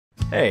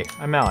Hey,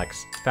 I'm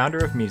Alex, founder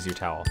of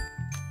mizutowel.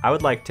 I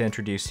would like to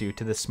introduce you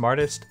to the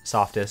smartest,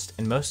 softest,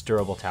 and most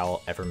durable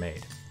towel ever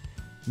made.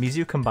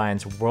 Mizu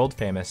combines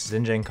world-famous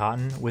Xinjiang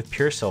cotton with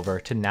pure silver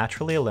to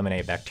naturally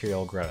eliminate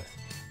bacterial growth,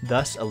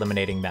 thus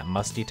eliminating that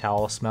musty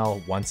towel smell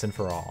once and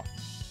for all.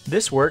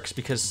 This works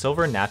because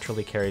silver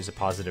naturally carries a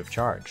positive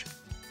charge.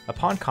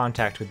 Upon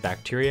contact with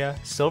bacteria,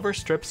 silver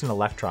strips an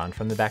electron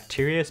from the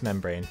bacteria's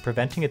membrane,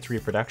 preventing its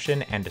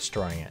reproduction and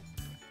destroying it.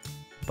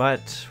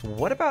 But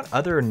what about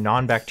other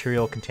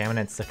non-bacterial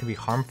contaminants that can be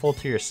harmful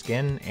to your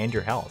skin and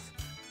your health?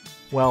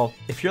 Well,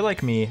 if you're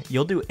like me,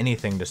 you'll do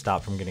anything to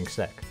stop from getting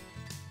sick.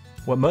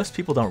 What most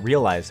people don't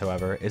realize,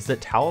 however, is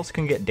that towels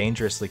can get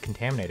dangerously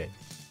contaminated.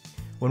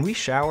 When we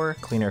shower,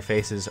 clean our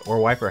faces, or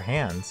wipe our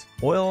hands,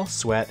 oil,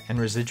 sweat, and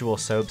residual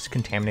soaps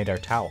contaminate our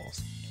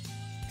towels.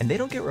 And they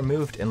don't get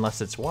removed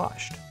unless it's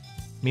washed.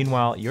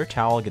 Meanwhile, your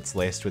towel gets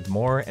laced with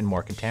more and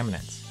more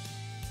contaminants.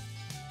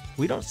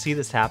 We don't see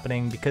this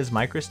happening because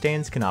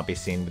microstains cannot be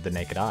seen with the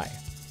naked eye.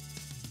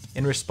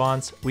 In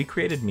response, we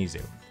created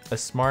Mizu, a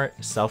smart,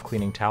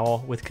 self-cleaning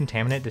towel with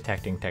contaminant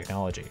detecting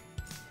technology.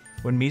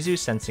 When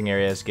Mizu's sensing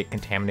areas get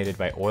contaminated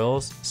by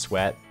oils,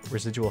 sweat,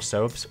 residual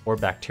soaps, or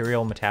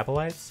bacterial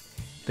metabolites,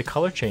 the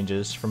color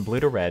changes from blue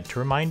to red to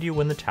remind you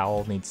when the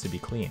towel needs to be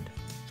cleaned.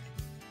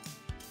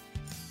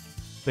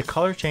 The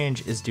color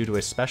change is due to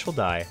a special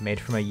dye made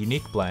from a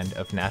unique blend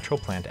of natural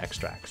plant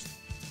extracts.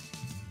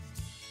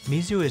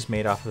 Mizu is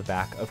made off the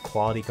back of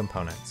quality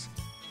components.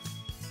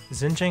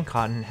 Xinjiang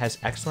cotton has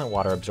excellent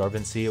water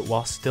absorbency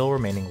while still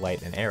remaining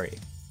light and airy.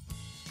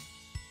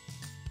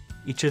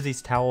 Each of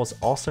these towels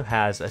also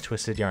has a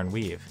twisted yarn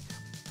weave,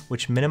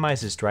 which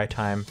minimizes dry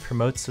time,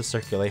 promotes the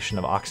circulation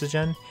of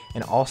oxygen,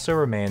 and also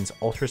remains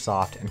ultra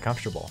soft and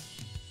comfortable.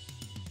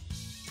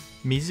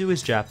 Mizu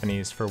is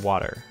Japanese for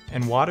water,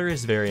 and water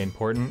is very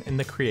important in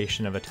the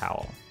creation of a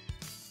towel.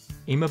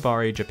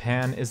 Imabari,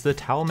 Japan is the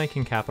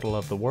towel-making capital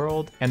of the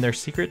world, and their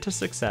secret to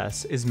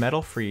success is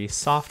metal-free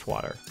soft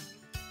water.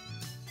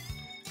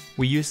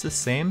 We use the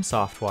same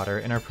soft water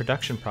in our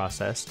production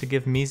process to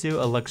give Mizu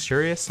a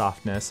luxurious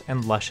softness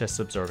and luscious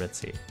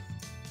absorbency.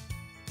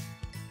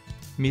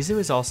 Mizu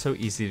is also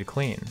easy to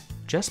clean.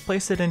 Just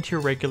place it into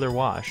your regular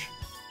wash.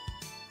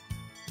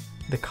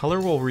 The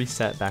color will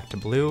reset back to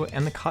blue,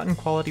 and the cotton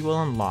quality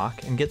will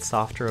unlock and get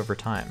softer over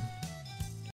time.